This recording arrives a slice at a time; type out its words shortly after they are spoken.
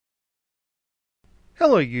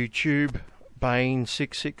Hello YouTube,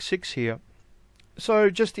 Bane666 here. So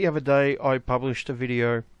just the other day I published a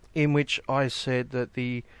video in which I said that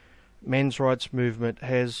the men's rights movement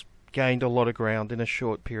has gained a lot of ground in a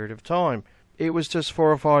short period of time. It was just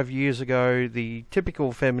 4 or 5 years ago the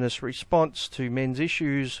typical feminist response to men's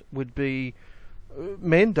issues would be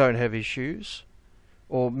men don't have issues,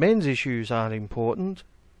 or men's issues aren't important.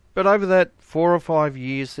 But over that 4 or 5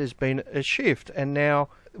 years there's been a shift, and now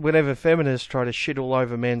whenever feminists try to shit all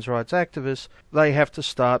over men's rights activists, they have to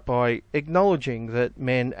start by acknowledging that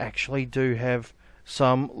men actually do have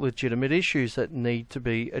some legitimate issues that need to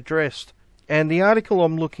be addressed. And the article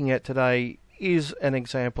I'm looking at today is an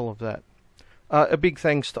example of that. A big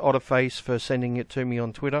thanks to Otterface for sending it to me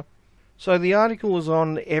on Twitter. So the article is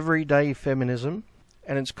on everyday feminism,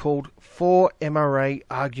 and it's called 4 MRA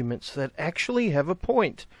Arguments That Actually Have a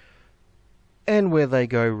Point, and Where They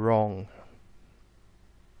Go Wrong.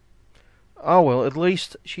 Oh well, at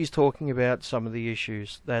least she's talking about some of the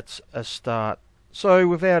issues. That's a start. So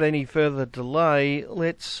without any further delay,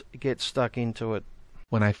 let's get stuck into it.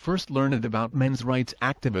 When I first learned about men's rights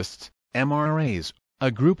activists, MRAs, a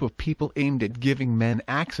group of people aimed at giving men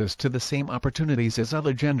access to the same opportunities as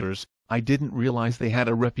other genders, I didn't realize they had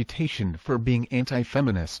a reputation for being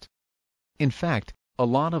anti-feminist. In fact, a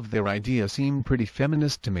lot of their ideas seemed pretty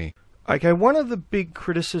feminist to me. Okay, one of the big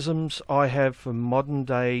criticisms I have for modern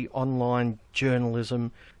day online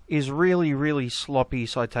journalism is really sloppy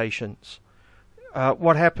citations.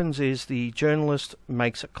 What happens is the journalist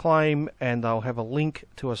makes a claim and they'll have a link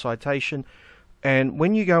to a citation, and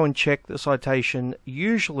when you go and check the citation,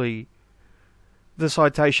 usually the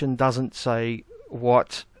citation doesn't say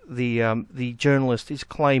what the journalist is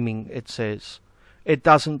claiming it says. It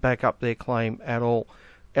doesn't back up their claim at all.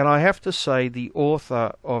 And I have to say the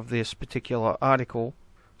author of this particular article,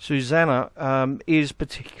 Susanna, is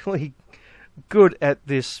particularly good at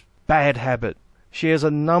this bad habit. She has a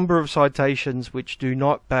number of citations which do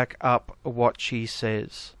not back up what she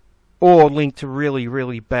says, or link to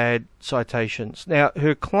really bad citations. Now,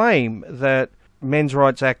 her claim that men's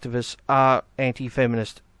rights activists are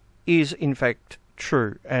anti-feminist is in fact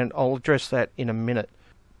true, and I'll address that in a minute.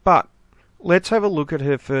 But let's have a look at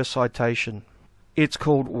her first citation. It's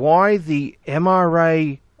called Why the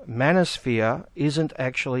MRA Manosphere Isn't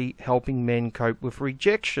Actually Helping Men Cope with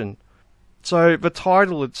Rejection. So the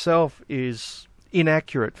title itself is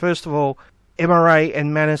inaccurate. First of all, MRA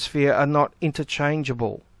and Manosphere are not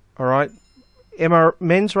interchangeable. Alright?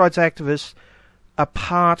 Men's rights activists are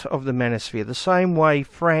part of the Manosphere, the same way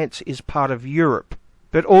France is part of Europe.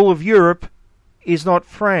 But all of Europe is not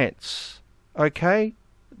France. Okay?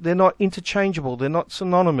 They're not interchangeable. They're not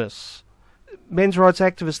synonymous. Men's rights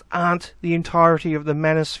activists aren't the entirety of the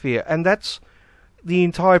manosphere, and that's the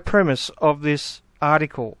entire premise of this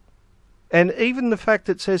article. And even the fact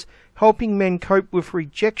that it says helping men cope with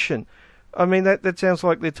rejection, I mean that sounds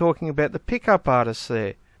like they're talking about the pickup artists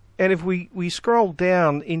there. And if we scroll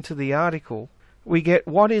down into the article, we get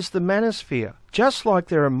what is the manosphere. Just like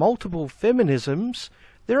there are multiple feminisms,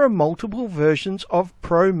 there are multiple versions of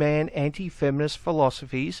pro-man anti-feminist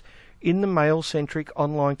philosophies in the male-centric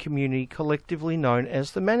online community collectively known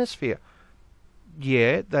as the Manosphere.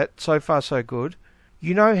 Yeah, that so far so good.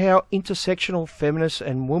 You know how intersectional feminists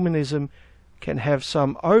and womanism can have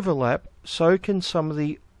some overlap, so can some of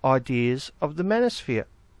the ideas of the Manosphere.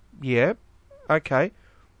 Yeah, okay.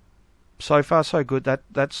 So far so good,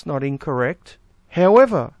 that's not incorrect.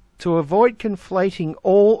 However, to avoid conflating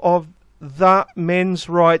all of the men's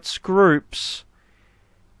rights groups,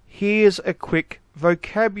 here's a quick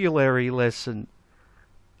vocabulary lesson.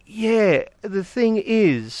 Yeah, the thing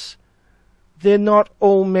is, they're not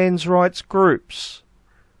all men's rights groups.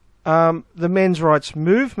 The men's rights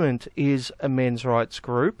movement is a men's rights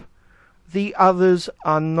group. The others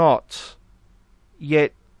are not.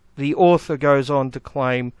 Yet the author goes on to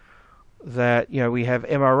claim that, you know, we have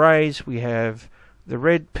MRAs, we have the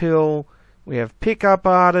Red Pill, we have pickup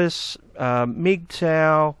artists,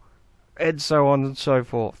 MGTOW, and so on and so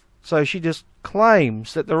forth. So she just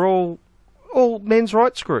claims that they're all men's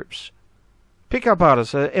rights groups. Pickup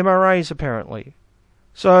artists are MRAs apparently.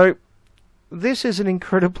 So this is an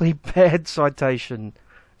incredibly bad citation,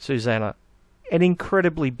 Susanna. An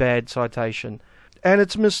incredibly bad citation. And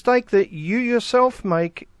it's a mistake that you yourself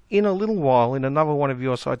make in a little while in another one of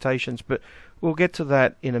your citations, but we'll get to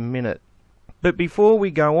that in a minute. But before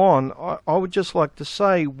we go on, I would just like to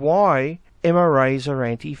say why MRAs are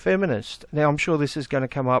anti-feminist. Now, I'm sure this is going to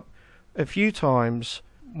come up a few times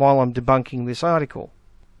while I'm debunking this article.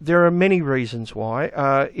 There are many reasons why.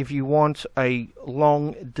 If you want a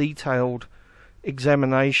long, detailed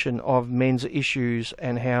examination of men's issues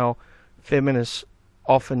and how feminists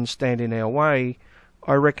often stand in our way,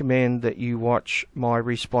 I recommend that you watch my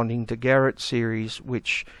Responding to Garrett series,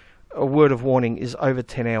 which, a word of warning, is over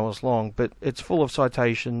 10 hours long, but it's full of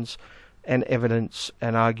citations and evidence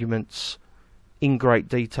and arguments in great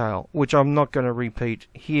detail, which I'm not going to repeat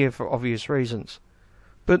here for obvious reasons.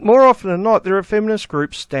 But more often than not, there are feminist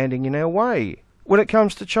groups standing in our way. When it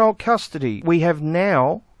comes to child custody, we have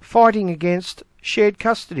now fighting against shared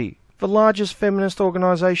custody, the largest feminist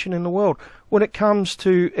organisation in the world. When it comes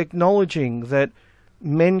to acknowledging that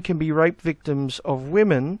men can be rape victims of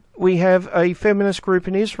women, we have a feminist group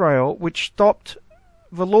in Israel which stopped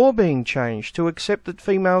the law being changed to accept that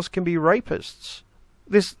females can be rapists.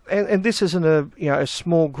 This isn't a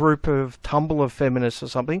small group of tumble of feminists or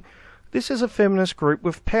something. This is a feminist group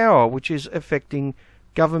with power which is affecting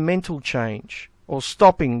governmental change or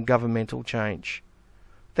stopping governmental change.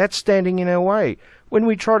 That's standing in our way. When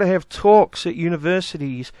we try to have talks at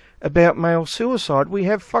universities about male suicide, we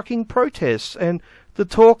have fucking protests and the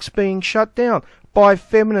talks being shut down by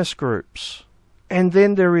feminist groups. And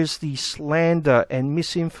then there is the slander and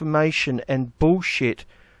misinformation and bullshit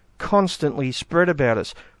constantly spread about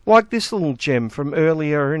us, like this little gem from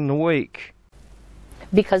earlier in the week.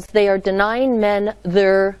 Because they are denying men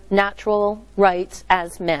their natural rights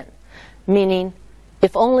as men. Meaning,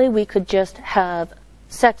 if only we could just have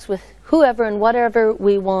sex with whoever and whatever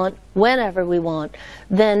we want, whenever we want,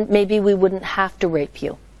 then maybe we wouldn't have to rape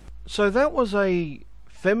you. So that was a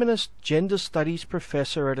feminist gender studies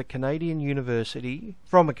professor at a Canadian university,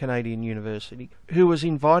 from a Canadian university, who was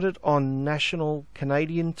invited on national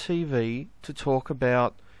Canadian TV to talk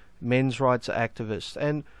about men's rights activists.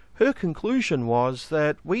 And her conclusion was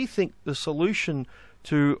that we think the solution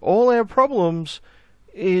to all our problems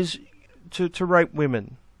is to rape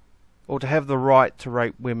women, or to have the right to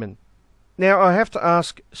rape women. Now, I have to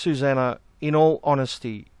ask Susanna, in all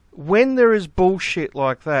honesty, when there is bullshit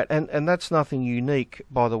like that, and that's nothing unique,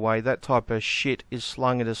 by the way, that type of shit is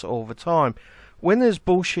slung at us all the time. When there's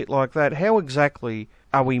bullshit like that, how exactly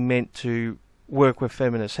are we meant to work with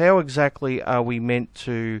feminists? How exactly are we meant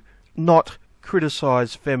to not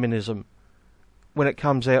criticise feminism when it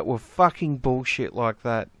comes out with fucking bullshit like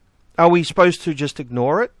that? Are we supposed to just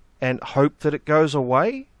ignore it and hope that it goes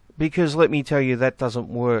away? Because let me tell you, that doesn't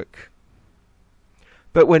work.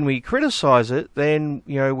 But when we criticise it, then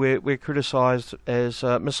we're criticised as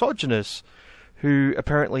misogynists who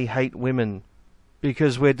apparently hate women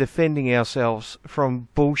because we're defending ourselves from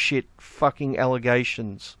bullshit fucking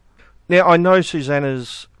allegations. Now, I know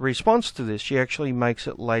Susanna's response to this. She actually makes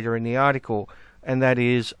it later in the article, and that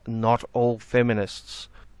is not all feminists,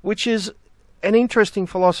 which is an interesting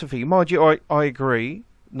philosophy. Mind you, I agree,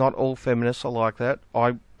 not all feminists are like that.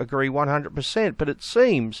 I agree 100%, but it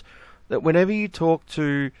seems that whenever you talk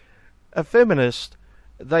to a feminist,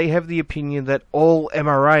 they have the opinion that all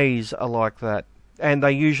MRAs are like that. And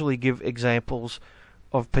they usually give examples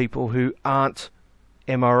of people who aren't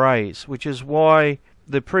MRAs, which is why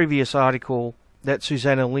the previous article that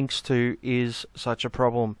Susanna links to is such a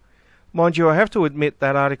problem. Mind you, I have to admit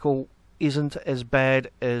that article isn't as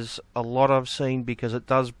bad as a lot I've seen, because it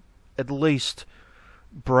does at least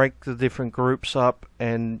break the different groups up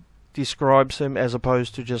and describes them as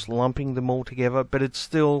opposed to just lumping them all together, but it's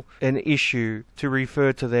still an issue to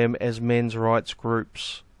refer to them as men's rights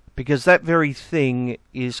groups, because that very thing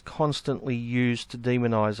is constantly used to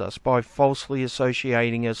demonize us by falsely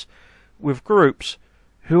associating us with groups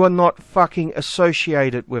who are not fucking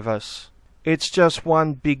associated with us. It's just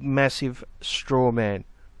one big massive straw man.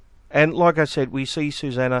 And like I said, we see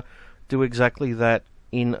Susanna do exactly that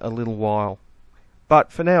in a little while. But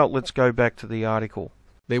for now, let's go back to the article.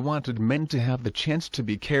 They wanted men to have the chance to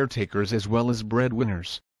be caretakers as well as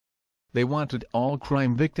breadwinners. They wanted all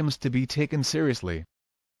crime victims to be taken seriously.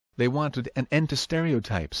 They wanted an end to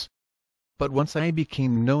stereotypes. But once I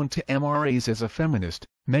became known to MRAs as a feminist,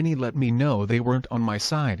 many let me know they weren't on my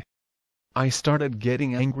side. I started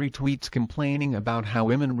getting angry tweets complaining about how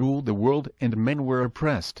women ruled the world and men were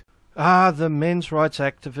oppressed. The men's rights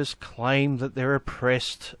activists claim that they're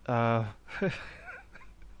oppressed.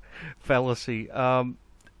 Fallacy.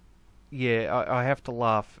 Yeah, I have to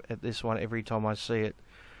laugh at this one every time I see it.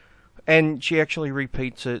 And she actually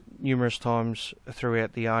repeats it numerous times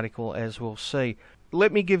throughout the article, as we'll see.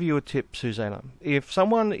 Let me give you a tip, Susanna. If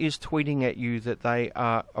someone is tweeting at you that they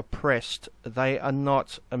are oppressed, they are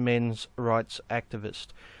not a men's rights activist.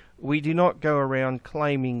 We do not go around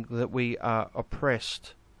claiming that we are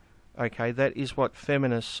oppressed. Okay, that is what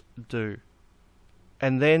feminists do.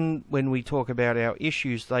 And then when we talk about our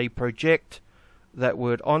issues, they project that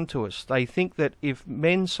word onto us. They think that if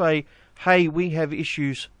men say, hey, we have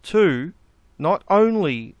issues too, not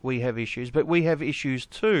only we have issues, but we have issues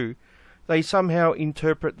too, they somehow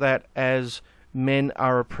interpret that as men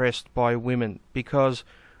are oppressed by women, because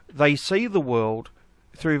they see the world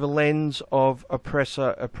through the lens of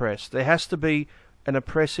oppressor-oppressed. There has to be an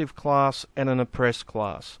oppressive class and an oppressed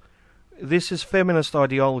class. This is feminist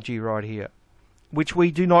ideology right here, which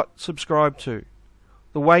we do not subscribe to.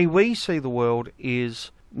 The way we see the world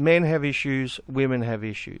is men have issues, women have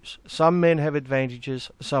issues. Some men have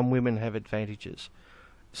advantages, some women have advantages.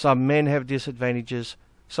 Some men have disadvantages,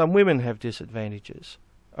 some women have disadvantages.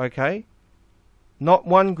 Okay? Not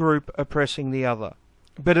one group oppressing the other.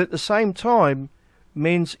 But at the same time,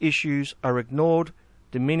 men's issues are ignored,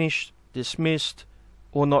 diminished, dismissed,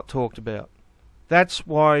 or not talked about. That's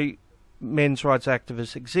why men's rights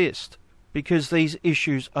activists exist, because these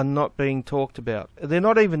issues are not being talked about. They're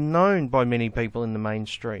not even known by many people in the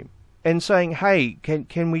mainstream. And saying, hey,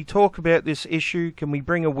 can we talk about this issue? Can we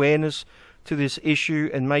bring awareness to this issue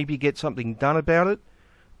and maybe get something done about it?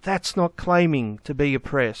 That's not claiming to be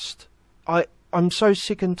oppressed. I'm so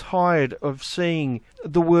sick and tired of seeing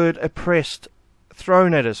the word oppressed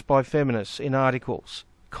thrown at us by feminists in articles.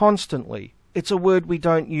 Constantly. It's a word we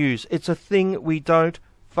don't use. It's a thing we don't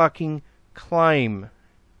fucking claim.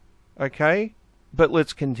 Okay? But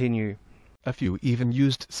let's continue. A few even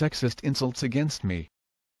used sexist insults against me.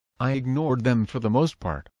 I ignored them for the most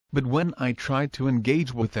part, but when I tried to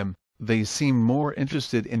engage with them, they seemed more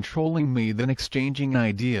interested in trolling me than exchanging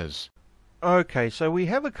ideas. Okay, so we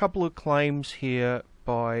have a couple of claims here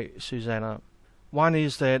by Susanna. One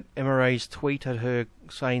is that MRAs tweet at her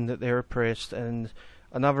saying that they're oppressed, and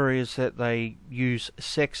another is that they use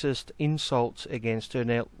sexist insults against her.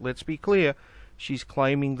 Now, let's be clear, she's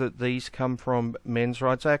claiming that these come from men's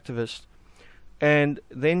rights activists. And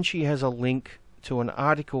then she has a link to an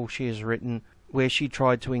article she has written where she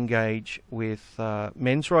tried to engage with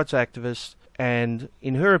men's rights activists, and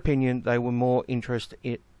in her opinion, they were more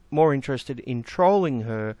interested in trolling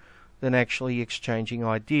her than actually exchanging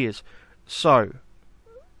ideas. So,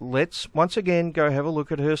 let's once again go have a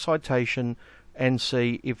look at her citation and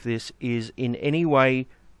see if this is in any way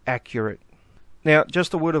accurate. Now,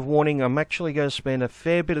 just a word of warning, I'm actually going to spend a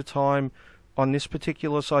fair bit of time on this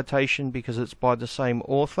particular citation because it's by the same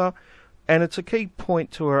author, and it's a key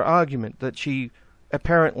point to her argument that she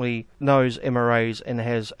apparently knows MRAs and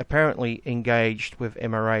has apparently engaged with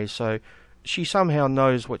MRAs, so she somehow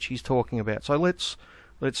knows what she's talking about. So let's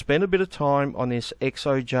spend a bit of time on this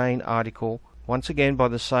Exo Jane article, once again by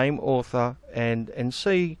the same author, and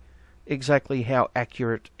see exactly how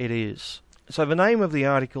accurate it is. So the name of the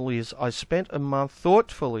article is I Spent a Month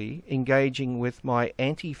Thoughtfully Engaging with My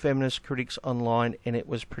Anti-Feminist Critics Online and It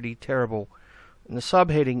Was Pretty Terrible. And the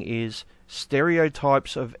subheading is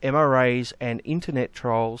Stereotypes of MRAs and Internet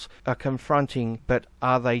Trolls Are Confronting, but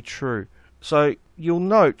Are They True? So you'll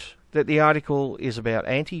note that the article is about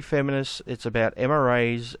anti-feminists, it's about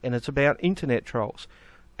MRAs, and it's about internet trolls.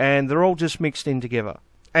 And they're all just mixed in together.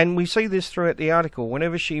 And we see this throughout the article.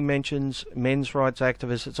 Whenever she mentions men's rights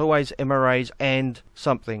activists, it's always MRAs and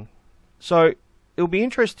something. So it'll be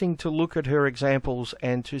interesting to look at her examples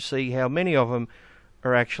and to see how many of them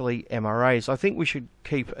are actually MRAs. I think we should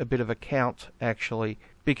keep a bit of a count, actually,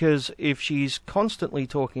 because if she's constantly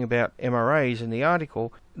talking about MRAs in the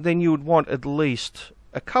article, then you would want at least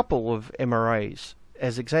a couple of MRAs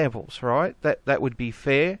as examples, right? That would be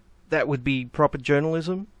fair. That would be proper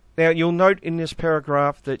journalism. Now, you'll note in this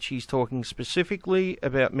paragraph that she's talking specifically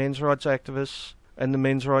about men's rights activists and the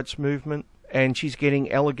men's rights movement, and she's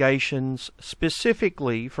getting allegations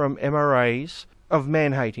specifically from MRAs of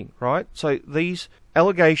man-hating, right? So these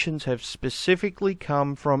allegations have specifically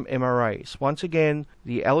come from MRAs. Once again,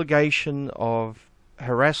 the allegation of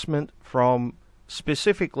harassment from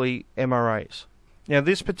specifically MRAs. Now,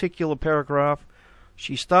 this particular paragraph,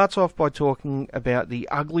 she starts off by talking about the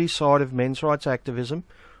ugly side of men's rights activism.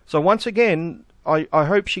 So once again, I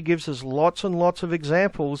hope she gives us lots and lots of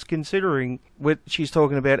examples considering what she's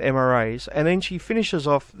talking about MRAs. And then she finishes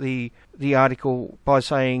off the article by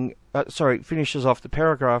saying, finishes off the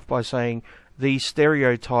paragraph by saying the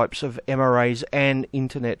stereotypes of MRAs and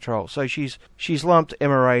internet trolls. So she's lumped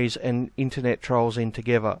MRAs and internet trolls in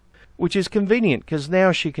together, which is convenient because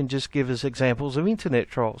now she can just give us examples of internet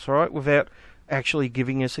trolls, right, without actually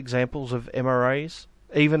giving us examples of MRAs,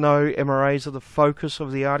 even though MRAs are the focus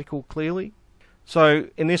of the article clearly. So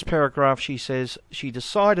in this paragraph she says she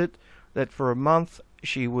decided that for a month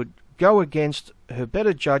she would go against her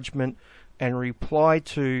better judgment and reply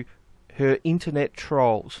to her internet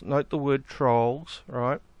trolls. Note the word trolls,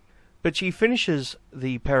 right? But she finishes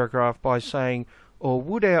the paragraph by saying, Or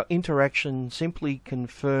would our interaction simply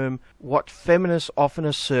confirm what feminists often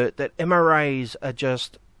assert, that MRAs are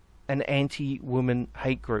just an anti-woman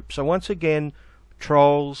hate group? So once again,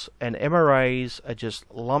 trolls and MRAs are just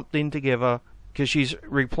lumped in together because she's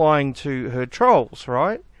replying to her trolls,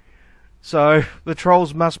 right? So the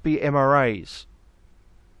trolls must be MRAs.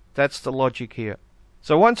 That's the logic here.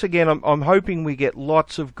 So once again, I'm hoping we get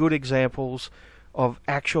lots of good examples of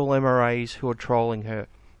actual MRAs who are trolling her.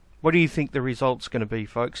 What do you think the result's going to be,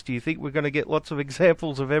 folks? Do you think we're going to get lots of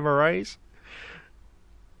examples of MRAs?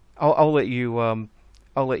 I'll let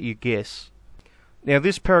you guess. Now,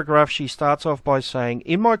 this paragraph, she starts off by saying,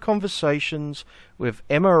 in my conversations with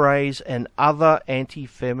MRAs and other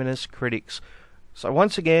anti-feminist critics. So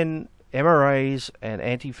once again, MRAs and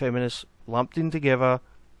anti-feminists lumped in together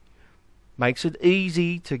makes it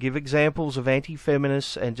easy to give examples of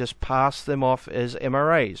anti-feminists and just pass them off as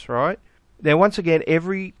MRAs, right? Now, once again,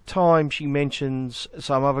 every time she mentions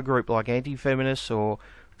some other group like anti-feminists or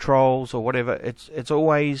trolls or whatever, it's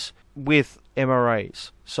always with MRAs.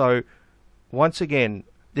 So, once again,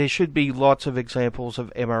 there should be lots of examples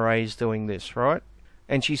of MRAs doing this, right?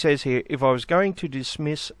 And she says here, if I was going to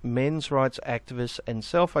dismiss men's rights activists and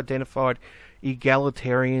self-identified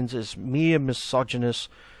egalitarians as mere misogynists,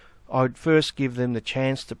 I would first give them the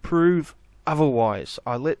chance to prove otherwise.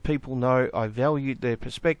 I let people know I valued their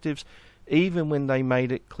perspectives, even when they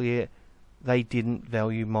made it clear they didn't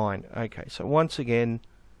value mine. Okay, so once again,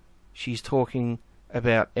 she's talking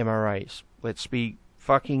about MRAs. Let's be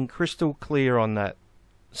fucking crystal clear on that.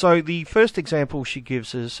 So the first example she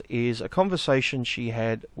gives us is a conversation she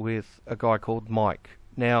had with a guy called Mike.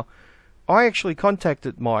 Now, I actually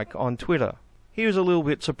contacted Mike on Twitter. He was a little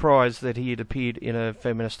bit surprised that he had appeared in a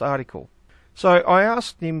feminist article. So I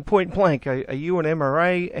asked him point blank, are you an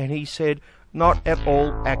MRA? And he said, not at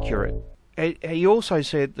all accurate. He also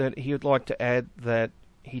said that he would like to add that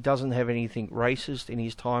he doesn't have anything racist in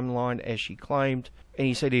his timeline, as she claimed. And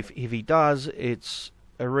he said if he does, it's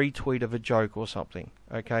a retweet of a joke or something.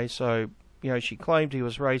 Okay, so, she claimed he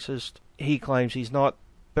was racist. He claims he's not.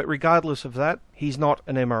 But regardless of that, he's not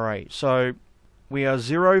an MRA. So we are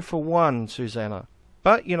 0 for 1, Susanna.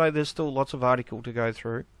 But, there's still lots of article to go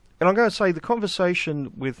through. And I'm going to say the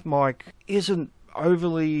conversation with Mike isn't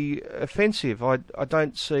overly offensive. I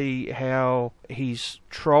don't see how he's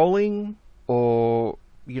trolling or,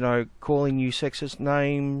 calling you sexist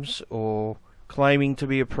names or claiming to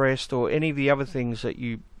be oppressed or any of the other things that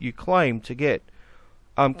you claim to get.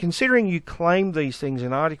 Considering you claim these things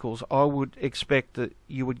in articles, I would expect that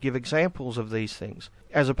you would give examples of these things,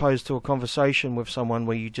 as opposed to a conversation with someone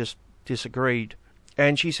where you just disagreed.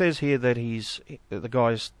 And she says here that the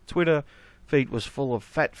guy's Twitter feed was full of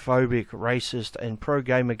fatphobic, racist, and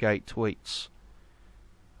pro-Gamergate tweets.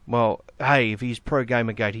 Well, hey, if he's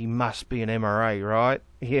pro-Gamergate, he must be an MRA, right?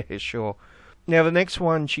 Yeah, sure. Now, the next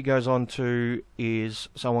one she goes on to is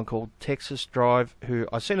someone called Texas Drive, who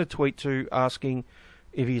I sent a tweet to asking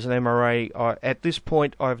if he's an MRA. At this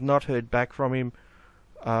point, I have not heard back from him.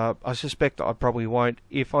 I suspect I probably won't.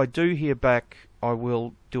 If I do hear back, I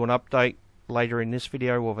will do an update later in this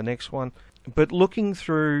video or the next one. But looking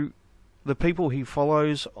through the people he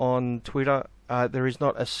follows on Twitter, there is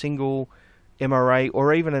not a single MRA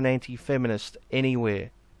or even an anti-feminist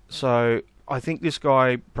anywhere. So I think this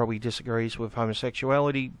guy probably disagrees with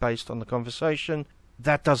homosexuality based on the conversation.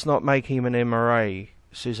 That does not make him an MRA,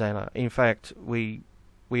 Susanna. In fact, we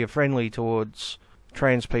are friendly towards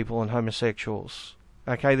trans people and homosexuals.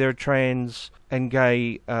 Okay, there are trans and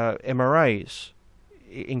gay MRAs,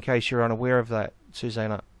 in case you're unaware of that,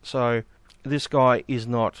 Susanna. So this guy is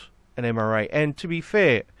not an MRA. And to be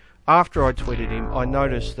fair, after I tweeted him, I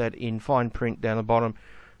noticed that in fine print down the bottom,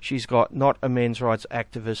 she's got not a men's rights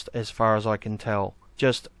activist as far as I can tell,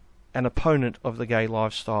 just an opponent of the gay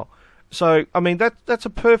lifestyle. So, I mean, that's a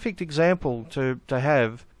perfect example to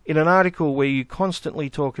have in an article where you constantly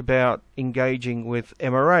talk about engaging with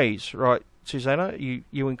MRAs, right, Susanna?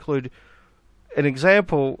 You include an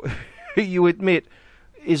example you admit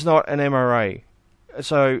is not an MRA.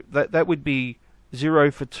 So that would be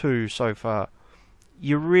 0 for 2 so far.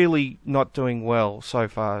 You're really not doing well so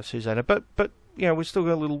far, Susanna. But we've still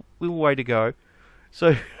got a little way to go.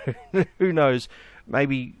 So who knows?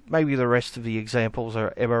 Maybe the rest of the examples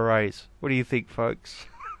are MRAs. What do you think, folks?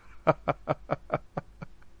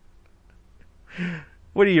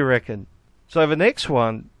 What do you reckon? So the next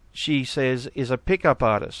one, she says, is a pickup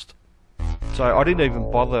artist. So I didn't even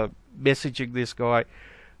bother messaging this guy.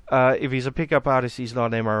 If he's a pickup artist, he's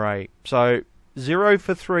not an MRA. So 0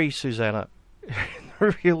 for 3, Susanna.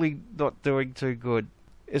 Really not doing too good.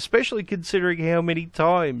 Especially considering how many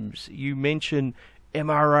times you mention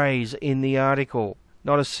MRAs in the article.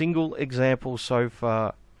 Not a single example so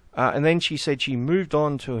far. And then she said she moved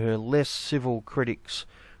on to her less civil critics.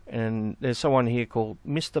 And there's someone here called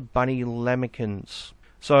Mr. Bunny Lamekins.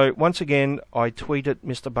 So once again, I tweeted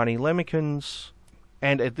Mr. Bunny Lamekins,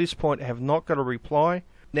 and at this point have not got a reply.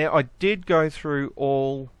 Now, I did go through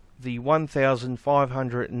all the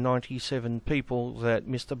 1,597 people that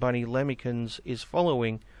Mr. Bunny Lamekins is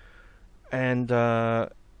following, and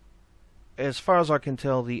as far as I can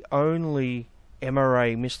tell, the only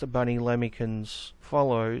MRA Mr. Bunny Lamekins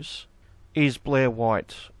follows is Blair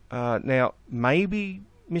White. Now, maybe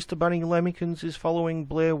Mr. Bunny Lamekins is following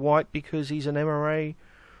Blair White because he's an MRA,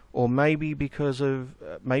 or maybe because of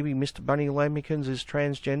maybe Mr. Bunny Lamekins is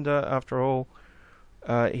transgender. After all,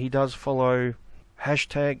 he does follow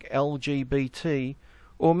hashtag LGBT,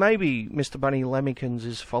 or maybe Mr. Bunny Lamekins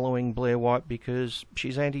is following Blair White because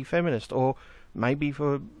she's anti-feminist, or maybe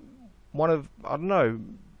for one of, I don't know,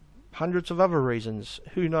 hundreds of other reasons.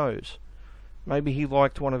 Who knows? Maybe he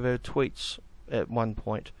liked one of her tweets at one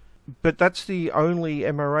point. But that's the only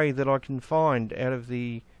MRA that I can find out of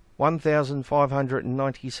the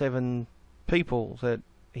 1,597 people that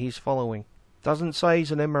he's following. Doesn't say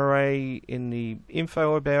he's an MRA in the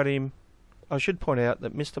info about him. I should point out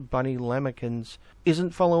that Mr. Bunny Lamekins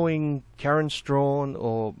isn't following Karen Strawn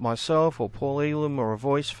or myself or Paul Elam or A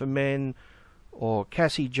Voice for Men or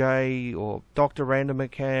Cassie J or Dr. Randa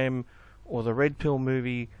McCam or the Red Pill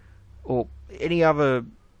movie or any other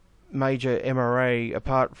major MRA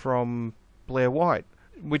apart from Blair White,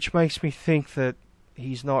 which makes me think that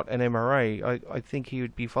he's not an MRA. I think he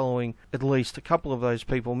would be following at least a couple of those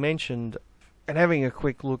people mentioned, and having a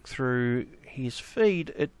quick look through his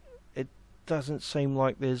feed, it doesn't seem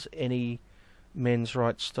like there's any men's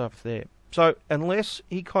rights stuff there. So unless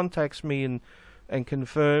he contacts me and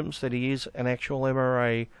confirms that he is an actual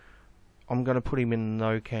MRA, I'm going to put him in the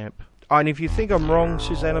no camp. And if you think I'm wrong,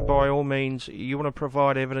 Susanna, by all means, you want to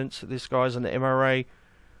provide evidence that this guy's an MRA,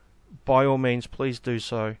 by all means, please do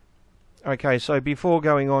so. Okay, so before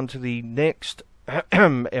going on to the next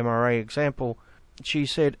MRA example, she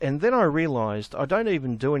said, and then I realised I don't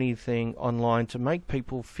even do anything online to make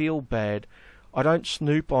people feel bad. I don't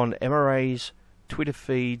snoop on MRA's Twitter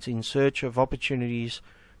feeds in search of opportunities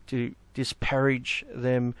to disparage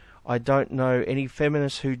them. I don't know any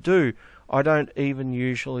feminists who do. I don't even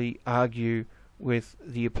usually argue with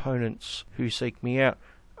the opponents who seek me out.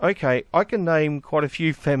 Okay, I can name quite a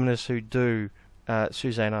few feminists who do,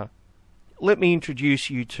 Susanna. Let me introduce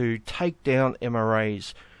you to Take Down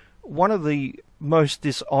MRAs, one of the most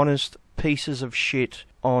dishonest pieces of shit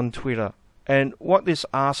on Twitter. And what this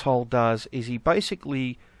asshole does is he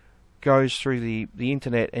basically goes through the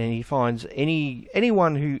internet and he finds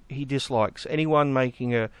anyone who he dislikes, anyone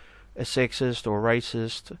making a sexist or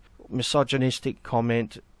racist, misogynistic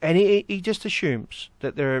comment, and he just assumes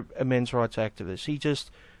that they're a men's rights activist. He just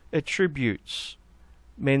attributes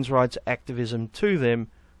men's rights activism to them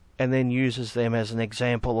and then uses them as an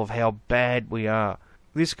example of how bad we are.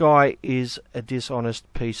 This guy is a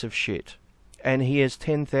dishonest piece of shit, and he has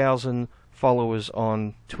 10,000 followers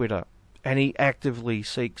on Twitter, and he actively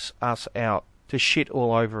seeks us out to shit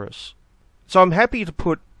all over us. So I'm happy to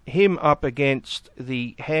put him up against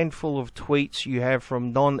the handful of tweets you have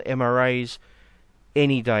from non-MRAs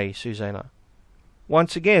any day, Susanna.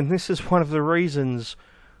 Once again, this is one of the reasons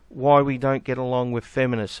why we don't get along with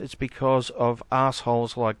feminists. It's because of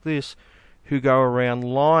assholes like this who go around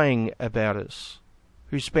lying about us,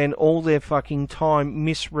 who spend all their fucking time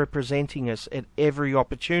misrepresenting us at every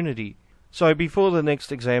opportunity. So before the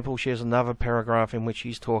next example, she has another paragraph in which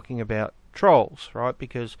she's talking about trolls, right?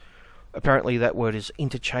 Because apparently that word is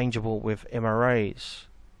interchangeable with MRAs,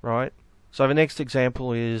 right? So the next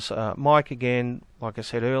example is Mike again, like I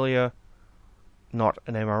said earlier, not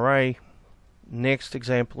an MRA. Next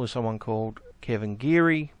example is someone called Kevin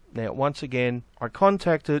Geary. Now, once again, I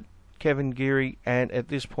contacted Kevin Geary and at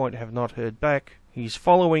this point have not heard back. He's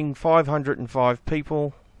following 505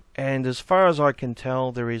 people, and as far as I can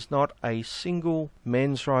tell, there is not a single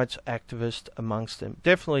men's rights activist amongst them.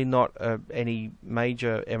 Definitely not any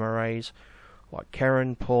major MRAs like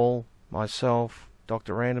Karen, Paul, myself,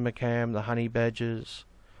 Dr. Randa McCam, the Honey Badgers,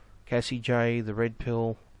 Cassie J, the Red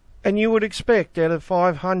Pill. And you would expect out of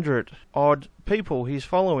 500 odd people he's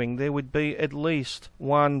following, there would be at least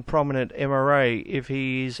one prominent MRA if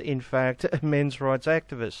he is in fact a men's rights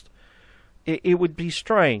activist. It would be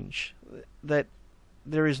strange that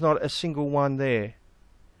there is not a single one there.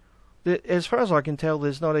 As far as I can tell,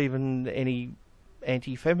 there's not even any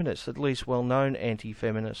anti-feminists, at least well-known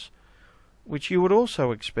anti-feminists, which you would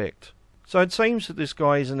also expect. So it seems that this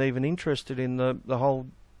guy isn't even interested in the whole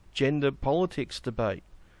gender politics debate,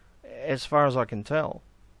 as far as I can tell.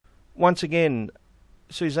 Once again,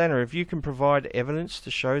 Susanna, if you can provide evidence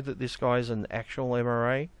to show that this guy is an actual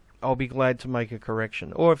MRA, I'll be glad to make a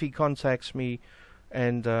correction. Or if he contacts me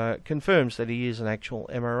and confirms that he is an actual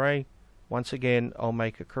MRA, once again, I'll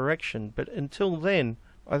make a correction. But until then,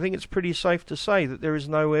 I think it's pretty safe to say that there is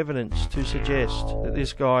no evidence to suggest that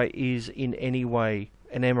this guy is in any way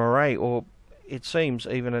an MRA, or it seems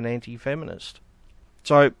even an anti-feminist.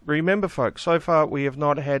 So remember, folks, so far we have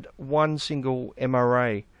not had one single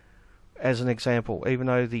MRA as an example, even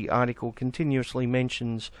though the article continuously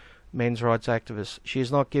mentions men's rights activists. She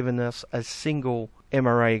has not given us a single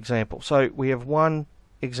MRA example. So we have one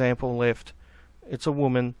example left. It's a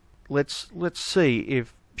woman. Let's see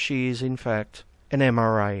if she is in fact an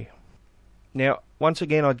MRA. Now, once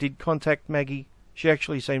again, I did contact Maggie. She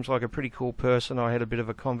actually seems like a pretty cool person. I had a bit of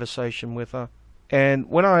a conversation with her. And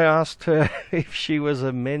when I asked her if she was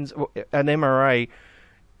an MRA,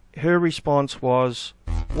 her response was,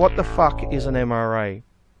 "What the fuck is an MRA?"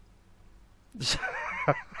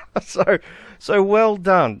 So well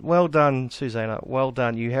done, Susanna. Well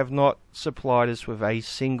done. You have not supplied us with a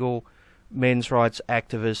single men's rights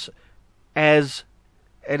activist as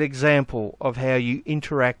an example of how you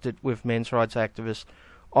interacted with men's rights activists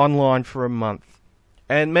online for a month.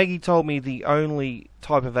 And Maggie told me the only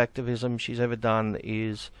type of activism she's ever done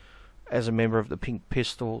is as a member of the Pink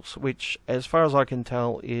Pistols, which, as far as I can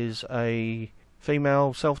tell, is a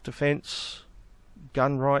female self-defense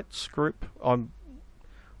gun rights group. I'm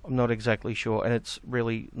not exactly sure, and it's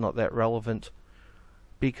really not that relevant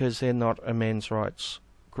because they're not a men's rights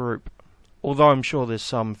group. Although I'm sure there's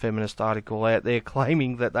some feminist article out there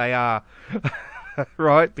claiming that they are,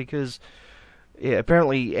 right? Because yeah,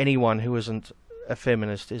 apparently anyone who isn't a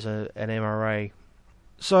feminist is an MRA.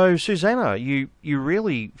 So, Susanna, you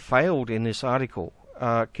really failed in this article.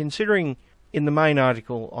 Considering in the main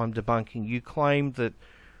article I'm debunking, you claimed that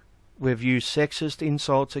we've used sexist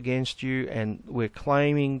insults against you and we're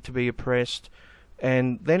claiming to be oppressed.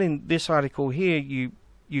 And then in this article here,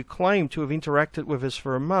 you claim to have interacted with us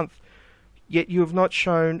for a month, yet you have not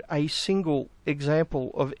shown a single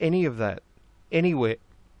example of any of that anywhere.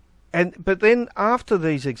 But then after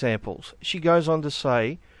these examples, she goes on to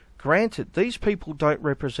say, granted, these people don't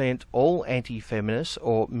represent all anti-feminists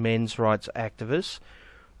or men's rights activists.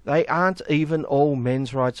 They aren't even all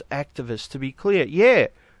men's rights activists, to be clear. Yeah,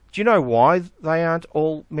 do you know why they aren't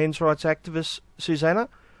all men's rights activists, Susanna?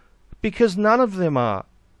 Because none of them are.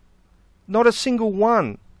 Not a single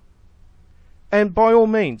one. And by all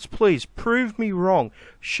means, please, prove me wrong.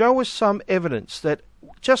 Show us some evidence that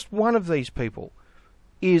just one of these people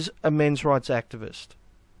is a men's rights activist.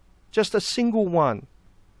 Just a single one,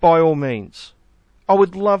 by all means. I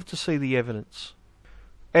would love to see the evidence.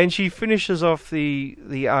 And she finishes off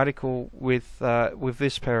the article with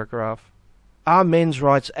this paragraph. Are men's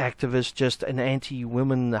rights activists just an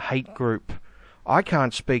anti-women hate group? I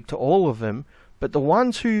can't speak to all of them, but the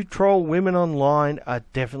ones who troll women online are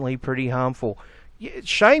definitely pretty harmful.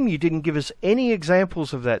 Shame you didn't give us any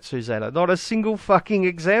examples of that, Susanna. Not a single fucking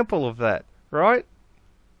example of that, right?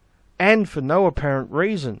 And for no apparent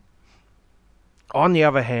reason. On the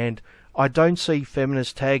other hand, I don't see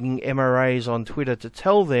feminists tagging MRAs on Twitter to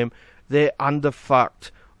tell them they're underfucked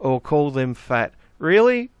or call them fat.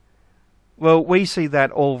 Really? Well, we see that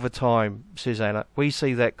all the time, Susanna. We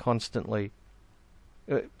see that constantly.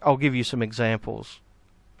 I'll give you some examples.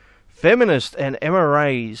 Feminists and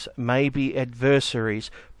MRAs may be adversaries,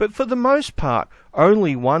 but for the most part,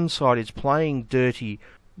 only one side is playing dirty,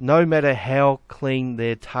 no matter how clean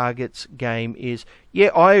their target's game is. Yeah,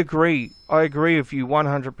 I agree. I agree with you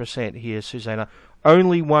 100% here, Susanna.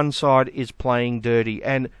 Only one side is playing dirty,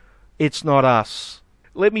 and it's not us.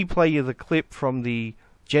 Let me play you the clip from the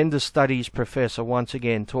gender studies professor once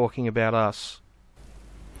again talking about us.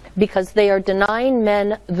 Because they are denying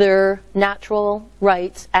men their natural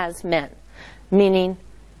rights as men. Meaning,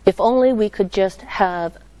 if only we could just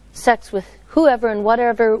have sex with whoever and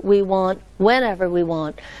whatever we want, whenever we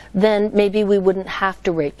want, then maybe we wouldn't have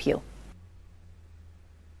to rape you.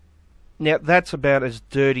 Now, that's about as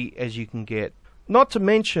dirty as you can get. Not to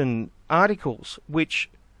mention articles which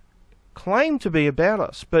claim to be about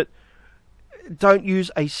us, but don't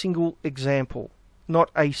use a single example.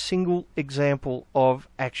 Not a single example of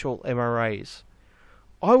actual MRAs.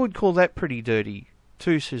 I would call that pretty dirty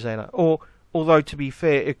too, Susanna. Although, to be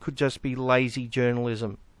fair, it could just be lazy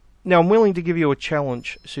journalism. Now, I'm willing to give you a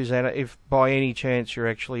challenge, Susanna, if by any chance you're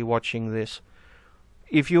actually watching this.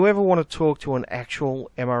 If you ever want to talk to an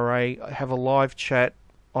actual MRA, have a live chat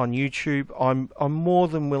on YouTube, I'm more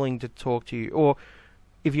than willing to talk to you. Or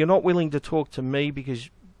if you're not willing to talk to me because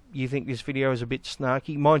you think this video is a bit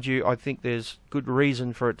snarky. Mind you, I think there's good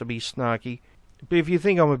reason for it to be snarky. But if you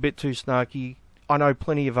think I'm a bit too snarky, I know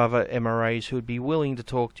plenty of other MRAs who would be willing to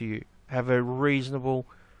talk to you, have a reasonable,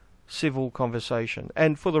 civil conversation.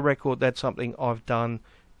 And for the record, that's something I've done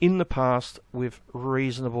in the past with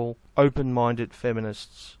reasonable, open-minded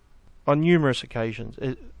feminists. On numerous occasions,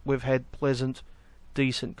 we've had pleasant,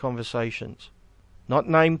 decent conversations. Not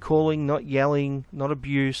name-calling, not yelling, not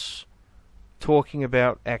abuse, talking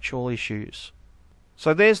about actual issues.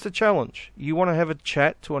 So there's the challenge. You want to have a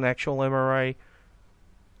chat to an actual MRA,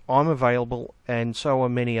 I'm available, and so are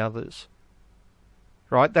many others.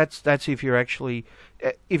 Right? That's if you actually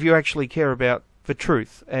care about the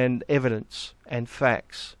truth and evidence and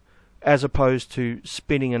facts, as opposed to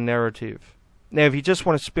spinning a narrative. Now, if you just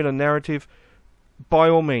want to spin a narrative, by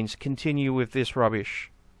all means, continue with this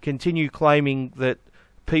rubbish. Continue claiming that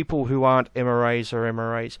people who aren't MRAs are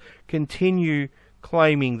MRAs. Continue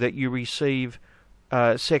claiming that you receive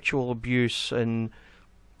sexual abuse and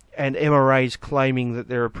MRAs claiming that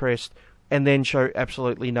they're oppressed, and then show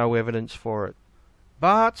absolutely no evidence for it.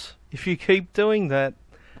 But if you keep doing that,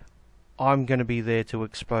 I'm going to be there to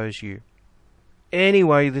expose you.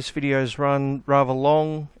 Anyway, this video's run rather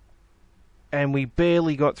long, and we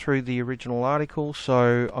barely got through the original article,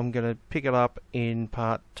 so I'm going to pick it up in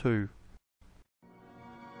part 2.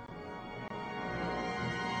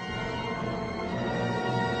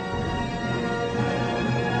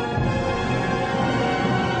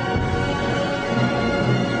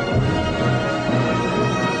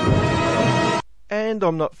 And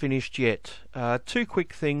I'm not finished yet. 2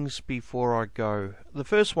 quick things before I go. The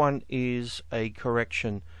first one is a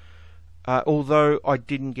correction. Although I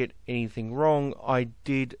didn't get anything wrong, I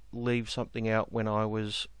did leave something out when I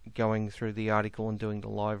was going through the article and doing the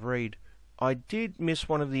live read. I did miss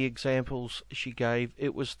one of the examples she gave.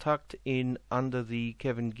 It was tucked in under the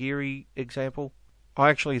Kevin Geary example. I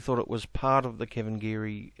actually thought it was part of the Kevin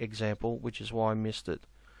Geary example, which is why I missed it.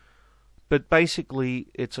 But basically,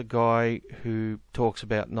 it's a guy who talks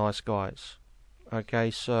about nice guys. Okay,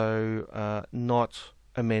 so not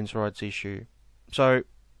a men's rights issue. So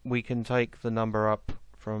we can take the number up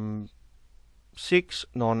from 6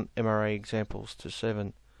 non-MRA examples to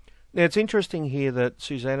 7. Now, it's interesting here that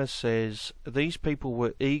Susanna says, these people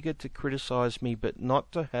were eager to criticise me but not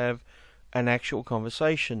to have an actual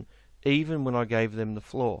conversation, even when I gave them the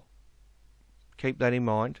floor. Keep that in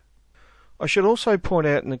mind. I should also point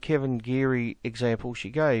out in the Kevin Geary example she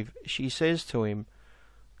gave, she says to him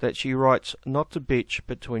that she writes not to bitch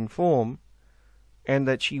but to inform, and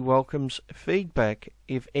that she welcomes feedback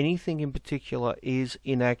if anything in particular is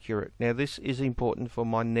inaccurate. Now, this is important for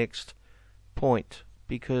my next point,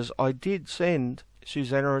 because I did send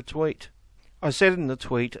Susanna a tweet. I said in the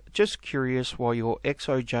tweet, just curious why your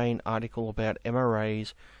Exojane article about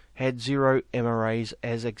MRAs had 0 MRAs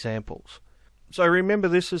as examples. So remember,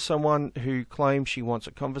 this is someone who claims she wants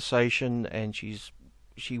a conversation, and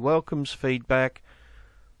she welcomes feedback,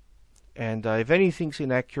 and if anything's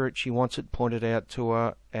inaccurate, she wants it pointed out to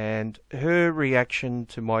her, and her reaction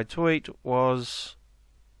to my tweet was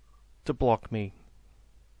to block me.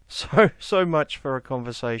 So much for a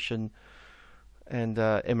conversation and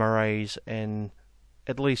MRAs and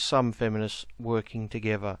at least some feminists working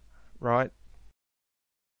together, right?